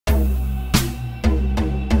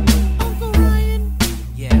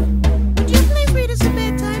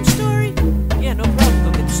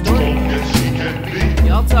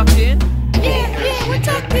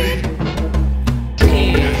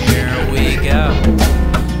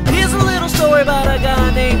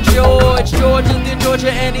George lived in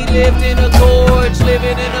Georgia and he lived in a gorge.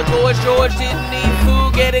 Living in a gorge, George didn't need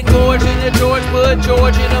food. Getting gorged in a George put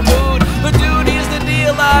George in a mood. But dude, here's the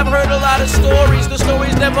deal, I've heard a lot of stories. The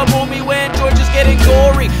stories never move me when George is getting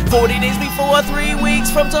gory. 40 days before, 3 weeks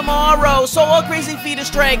from tomorrow. So a crazy feat of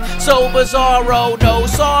strength, so bizarro. No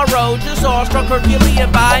sorrow, just awestruck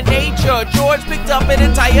Herculean by nature. George picked up an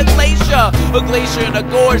entire glacier. A glacier in a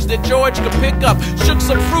gorge that George could pick up. Shook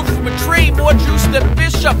some fruit from a tree, more juice than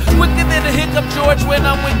Bishop. Quicker than a hiccup, George went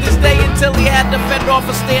on with this day until he had to fend off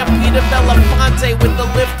a stampede of Belafonte with the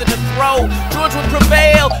lift and the throw. George would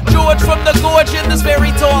prevail, George from the gorge in this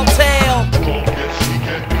very tall tale.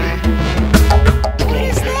 What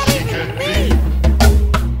does that even mean?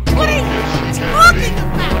 What are you talking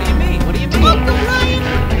about? What do you mean? What do you mean? Uncle Ryan,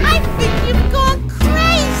 I think you've gone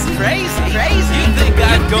crazy. Crazy? Crazy? You think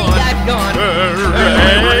I've gone?